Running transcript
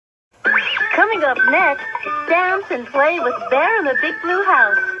Coming up next, dance and play with Bear in the Big Blue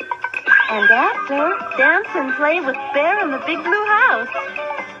House. And after, dance and play with Bear in the Big Blue House.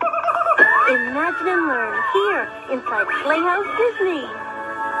 Imagine and learn here inside Playhouse Disney.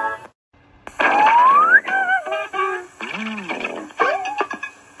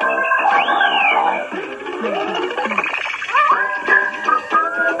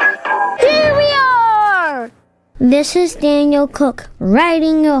 Here we are! This is Daniel Cook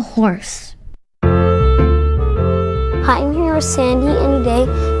riding a horse. Hi, I'm here with Sandy, and today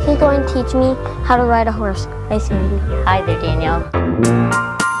he's going to teach me how to ride a horse. Hi, Sandy. Hi there, Danielle.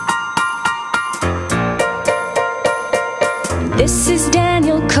 This is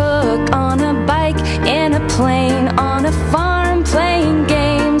Daniel Cook on a bike, in a plane, on a farm, playing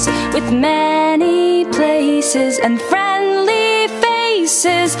games with many places and friendly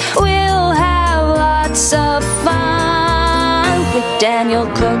faces. We'll have lots of fun with Daniel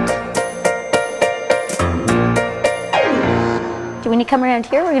Cook. When you come around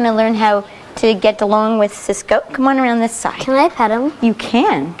here, we're going to learn how to get along with Cisco. Come on around this side. Can I pet him? You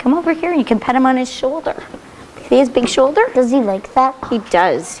can. Come over here and you can pet him on his shoulder. See his big shoulder? Does he like that? He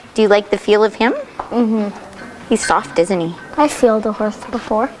does. Do you like the feel of him? Mm-hmm. He's soft, isn't he? I feel the horse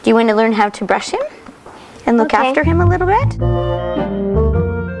before. Do you want to learn how to brush him and look after him a little bit?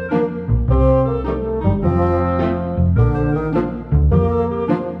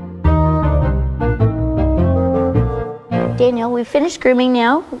 Daniel, we've finished grooming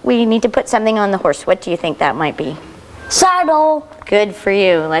now. We need to put something on the horse. What do you think that might be? Saddle. Good for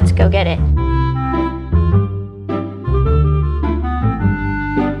you. Let's go get it.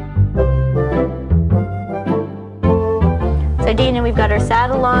 So Daniel, we've got our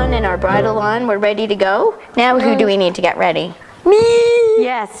saddle on and our bridle on. We're ready to go. Now who do we need to get ready? Me.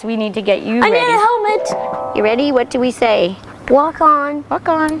 Yes, we need to get you I ready. need a helmet. You ready? What do we say? Walk on. Walk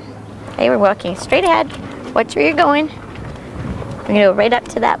on. Okay, we're walking straight ahead. Watch where you're going. We're going to go right up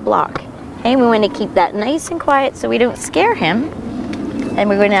to that block. Okay, we want to keep that nice and quiet so we don't scare him. And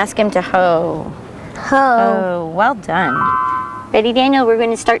we're going to ask him to hoe. Ho. Oh, well done. Ready, Daniel? We're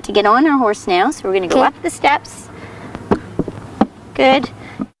going to start to get on our horse now. So we're going to go up the steps. Good.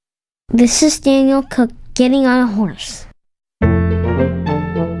 This is Daniel Cook getting on a horse. We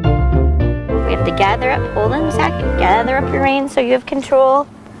have to gather up. Hold on a second. Gather up your reins so you have control.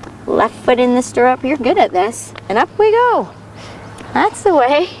 Left foot in the stirrup. You're good at this. And up we go. That's the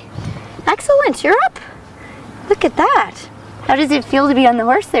way. Excellent. You're up. Look at that. How does it feel to be on the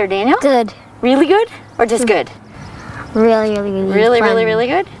horse there, Daniel? Good. Really good? Or just good? Really, really good. Really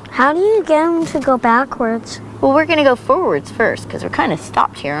good? How do you get him to go backwards? Well, we're going to go forwards first because we're kind of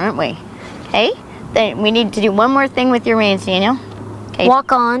stopped here, aren't we? Okay. Then we need to do one more thing with your reins, Daniel. Okay.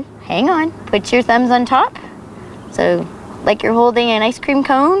 Walk on. Hang on. Put your thumbs on top. So, like you're holding an ice cream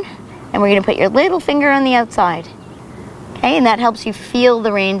cone. And we're going to put your little finger on the outside. Okay, and that helps you feel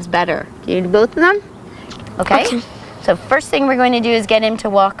the reins better. Do you do both of them? Okay. So first thing we're going to do is get him to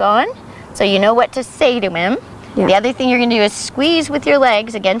walk on. So you know what to say to him. Yeah. The other thing you're going to do is squeeze with your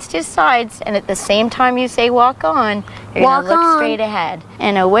legs against his sides. And at the same time you say walk on, you're going to look straight ahead.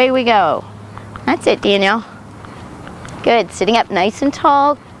 And away we go. That's it, Daniel. Good. Sitting up nice and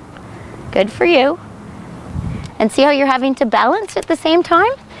tall. Good for you. And see how you're having to balance at the same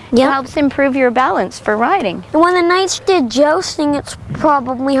time? It helps improve your balance for riding. And when the knights did jousting, it's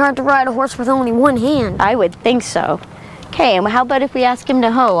probably hard to ride a horse with only one hand. I would think so. Okay, and how about if we ask him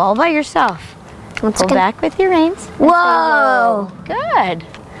to hoe all by yourself? Pull back with your reins. Whoa! Good.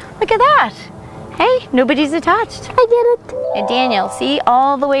 Look at that. Hey, nobody's attached. I did it. And Daniel, see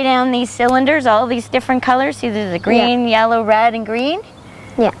all the way down these cylinders, all these different colors? See, there's the green, yellow, red, and green?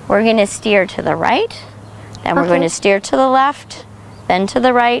 Yeah. We're going to steer to the right, then we're going to steer to the left, then to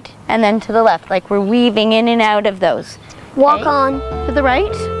the right, and then to the left, like we're weaving in and out of those. Walk on. To the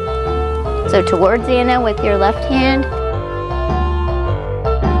right. So towards Anna with your left hand.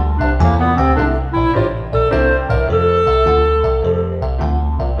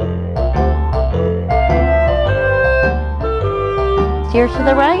 Steer to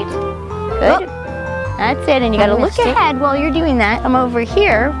the right. Good. That's it, and you gotta look ahead while you're doing that. I'm over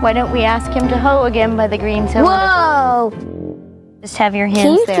here. Why don't we ask him to hoe again by the green cylinder? Whoa! Just have your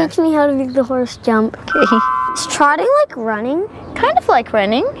hands there. Can you teach me how to make the horse jump? Okay. Is trotting like running? Kind of like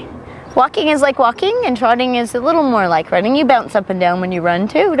running. Walking is like walking, and trotting is a little more like running. You bounce up and down when you run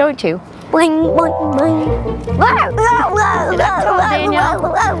too, don't you? Boing, boing, boing.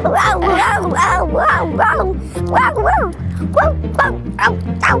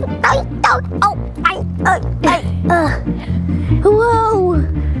 Whoa!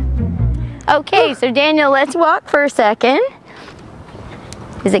 Okay, so Daniel, let's walk for a second.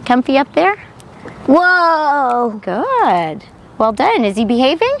 Is it comfy up there? Whoa! Good. Well done. Is he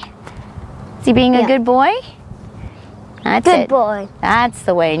behaving? Is he being a good boy? That's Good it. boy. That's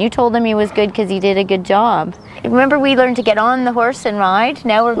the way. And you told him he was good because he did a good job. Remember, we learned to get on the horse and ride.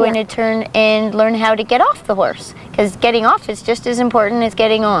 Now we're going to turn and learn how to get off the horse, because getting off is just as important as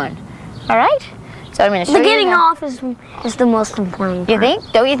getting on. All right? So I'm going to show you. The getting off is the most important part. You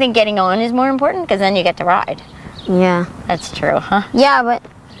think? Don't you think getting on is more important? Because then you get to ride. Yeah. That's true, huh? Yeah, but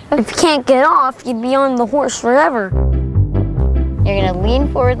if you can't get off, you'd be on the horse forever. You're going to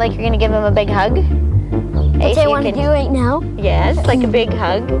lean forward like you're going to give him a big hug. That's what I want to do right now. Yes, like a big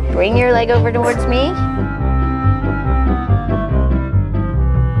hug. Bring your leg over towards me.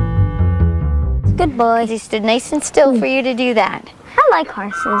 Good boy. He stood nice and still for you to do that. I like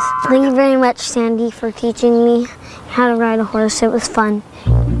horses. Thank you very much, Sandy, for teaching me how to ride a horse. It was fun.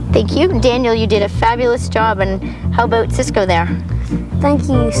 Thank you. Daniel, you did a fabulous job. And how about Cisco there? Thank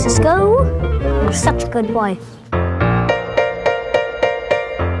you, Cisco. You're such a good boy.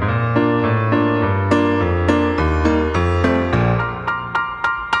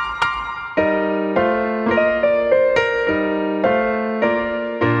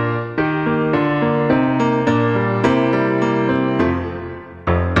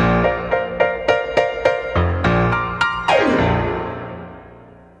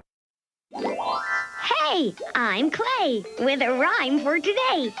 Hey, I'm Clay with a rhyme for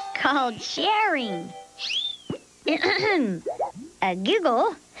today called sharing. A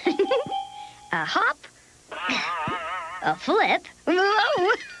giggle, a hop, a flip,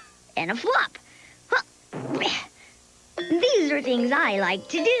 and a flop. These are things I like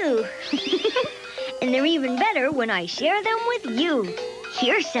to do. And they're even better when I share them with you.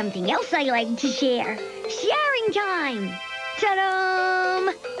 Here's something else I like to share. Sharing time.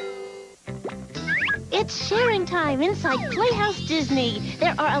 Ta-da! It's sharing time inside Playhouse Disney.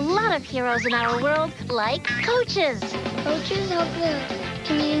 There are a lot of heroes in our world, like coaches. Coaches help the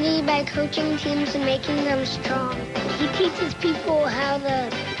community by coaching teams and making them strong. He teaches people how to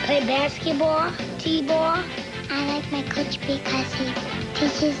play basketball, t-ball. I like my coach because he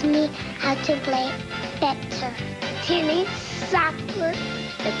teaches me how to play better. Tennis, soccer.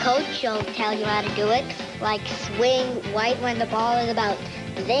 The coach will tell you how to do it, like swing right when the ball is about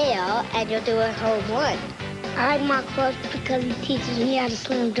there, and you'll do it home run. I like my coach because he teaches me how to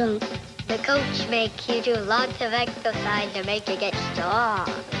slam dunk. The coach makes you do lots of exercise to make you get strong.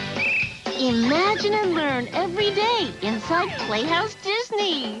 Imagine and learn every day inside Playhouse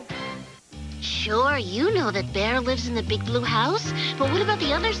Disney. Sure, you know that Bear lives in the big blue house, but what about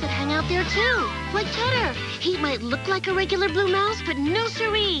the others that hang out there too? Like Cheddar. He might look like a regular blue mouse, but no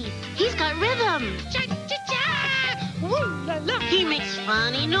siree. He's got rhythm. Cha-cha-cha! Woo-la-la. He makes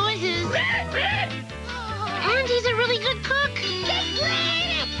funny noises. And he's a really good cook.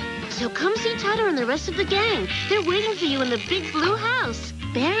 So come see Tutter and the rest of the gang. They're waiting for you in the big blue house.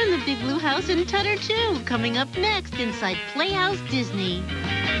 Bear in the big blue house and Tutter too, coming up next inside Playhouse Disney.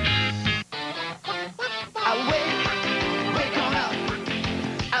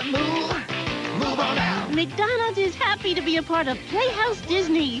 McDonald's is happy to be a part of Playhouse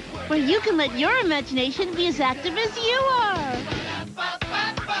Disney, where you can let your imagination be as active as you are.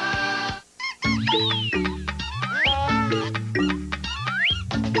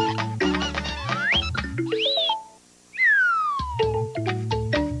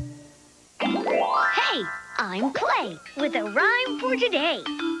 Hey, I'm Clay with a rhyme for today.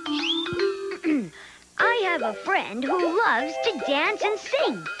 I have a friend who loves to dance and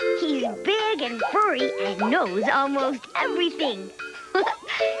sing. He's big and furry and knows almost everything.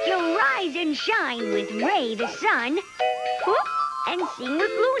 He'll rise and shine with Ray the sun, and sing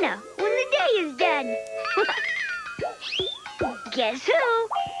with Luna when the day is done. Guess who?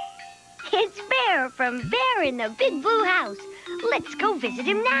 It's Bear from Bear in the Big Blue House. Let's go visit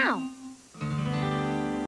him now.